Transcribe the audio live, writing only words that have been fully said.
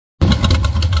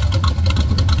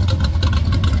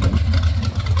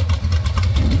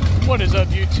What is up,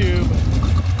 YouTube?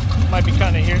 Might be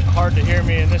kind of hard to hear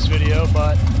me in this video,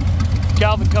 but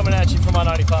Calvin coming at you from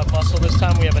I-95 Muscle. This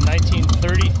time we have a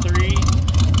 1933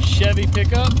 Chevy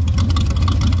pickup.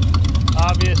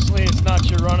 Obviously, it's not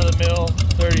your run-of-the-mill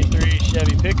 33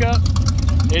 Chevy pickup.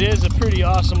 It is a pretty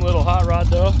awesome little hot rod,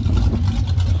 though,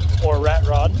 or rat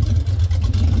rod,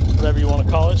 whatever you want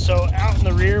to call it. So out in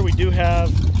the rear, we do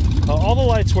have all the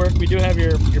lights work. We do have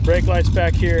your brake lights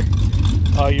back here.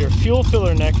 Your fuel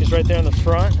filler neck is right there in the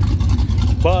front,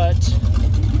 but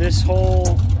this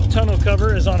whole tonneau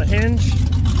cover is on a hinge,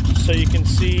 so you can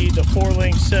see the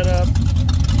 4-link setup,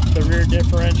 the rear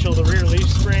differential, the rear leaf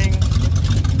spring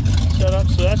setup.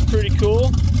 So that's pretty cool.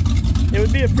 It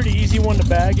would be a pretty easy one to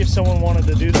bag if someone wanted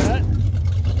to do that,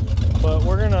 but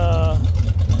we're gonna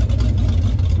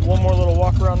do one more little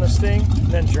walk around this thing and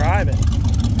then drive it.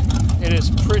 It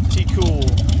is pretty cool.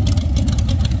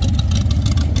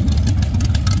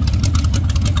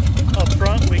 Up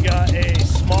front, we got a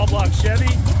small block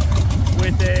Chevy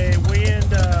with a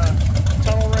wind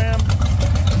tunnel ram.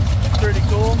 Pretty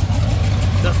cool.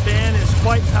 The fan is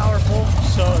quite powerful,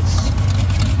 so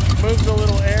it moves a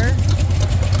little air.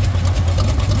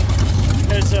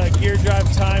 There's a gear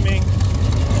drive timing.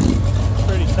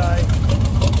 Pretty tight.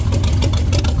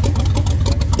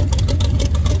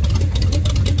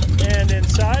 And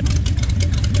inside,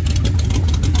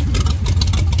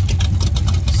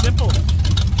 simple.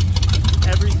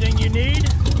 Everything you need,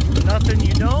 nothing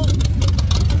you don't.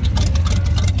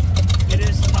 It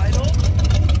is titled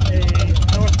a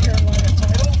North Carolina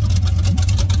title.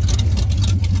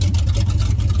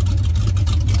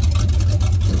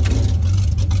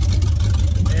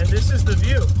 And this is the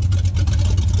view.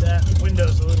 That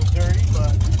window's a little dirty,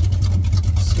 but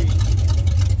let's see.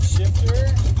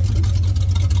 Shifter,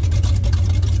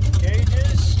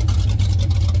 gauges,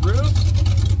 roof.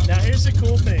 Now here's the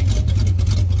cool thing.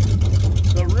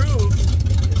 The roof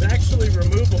is actually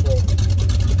removable,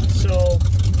 so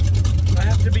I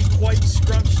have to be quite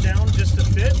scrunched down just to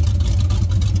fit,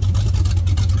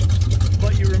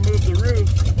 but you remove the roof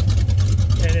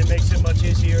and it makes it much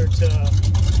easier to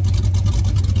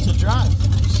drive.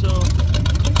 So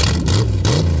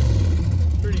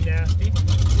pretty nasty.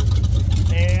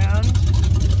 And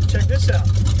check this out.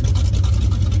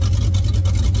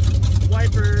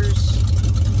 Wipers,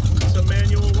 some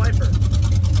manual wiper.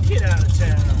 Get out of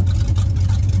town.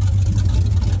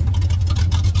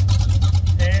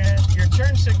 And your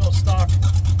turn signal stock,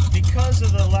 because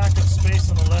of the lack of space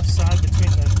on the left side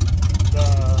between the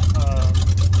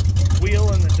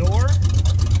wheel and the door,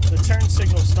 the turn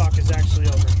signal stock is actually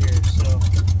over here. So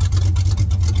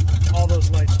all those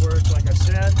lights work, like I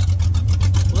said.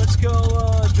 Let's go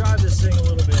drive this thing a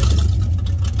little bit.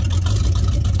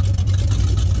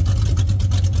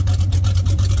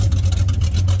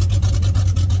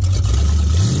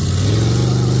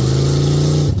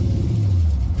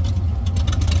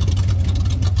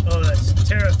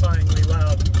 Terrifyingly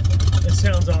loud. It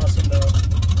sounds awesome though.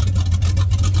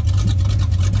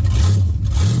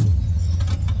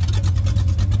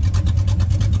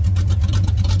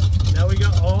 Now we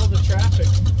got all the traffic.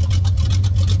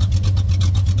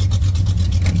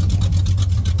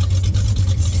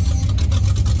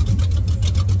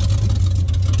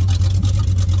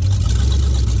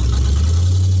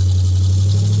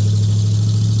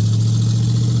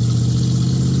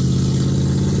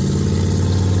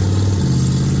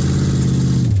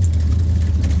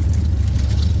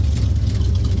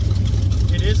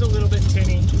 A little bit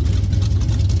tinny.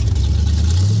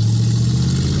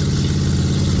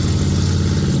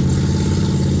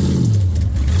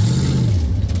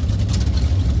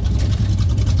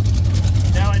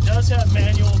 Now it does have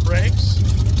manual brakes,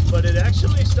 but it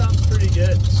actually stops pretty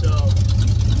good. So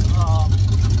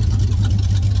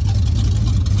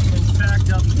in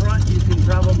fact, up front you can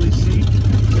probably see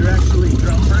they're actually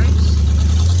drum brakes.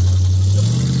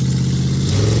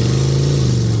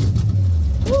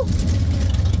 Woo!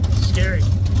 Scary.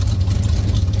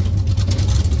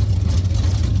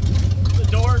 The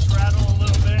doors rattle a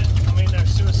little bit. I mean, they're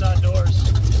suicide doors.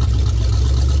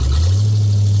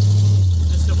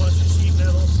 Just a bunch of sheet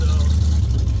metal, so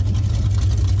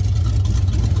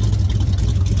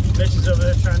Mitch is over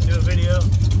there trying to do a video.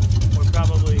 We're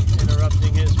probably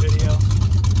interrupting his video.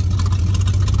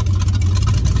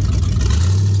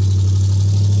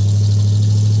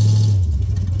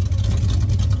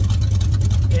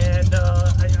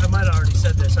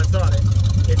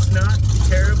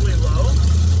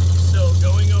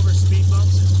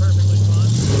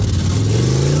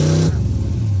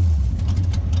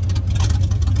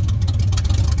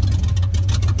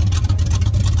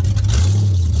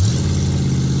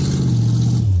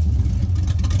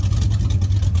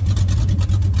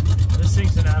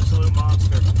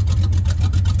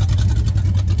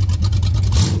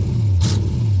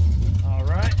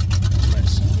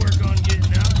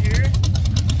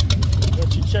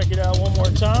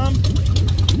 more time.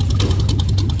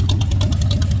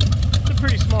 It's a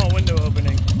pretty small window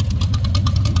opening.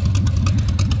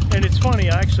 And it's funny,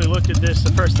 I actually looked at this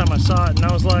the first time I saw it and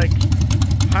I was like,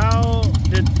 how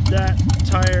did that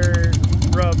tire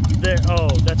rub there? Oh,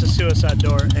 that's a suicide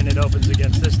door and it opens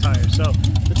against this tire. So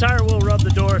the tire will rub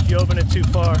the door if you open it too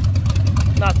far.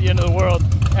 Not the end of the world,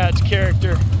 adds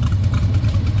character.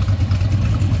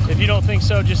 If you don't think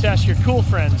so, just ask your cool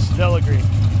friends, they'll agree.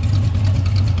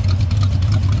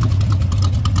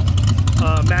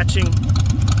 Matching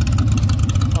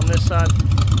on this side.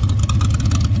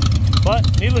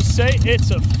 But needless to say, it's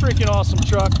a freaking awesome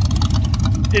truck.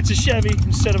 It's a Chevy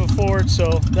instead of a Ford,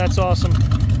 so that's awesome.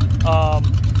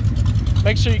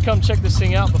 Make sure you come check this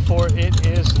thing out before it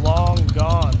is long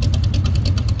gone.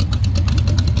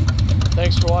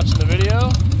 Thanks for watching the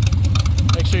video.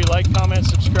 Make sure you like, comment,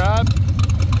 subscribe,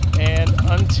 and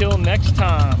until next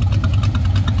time.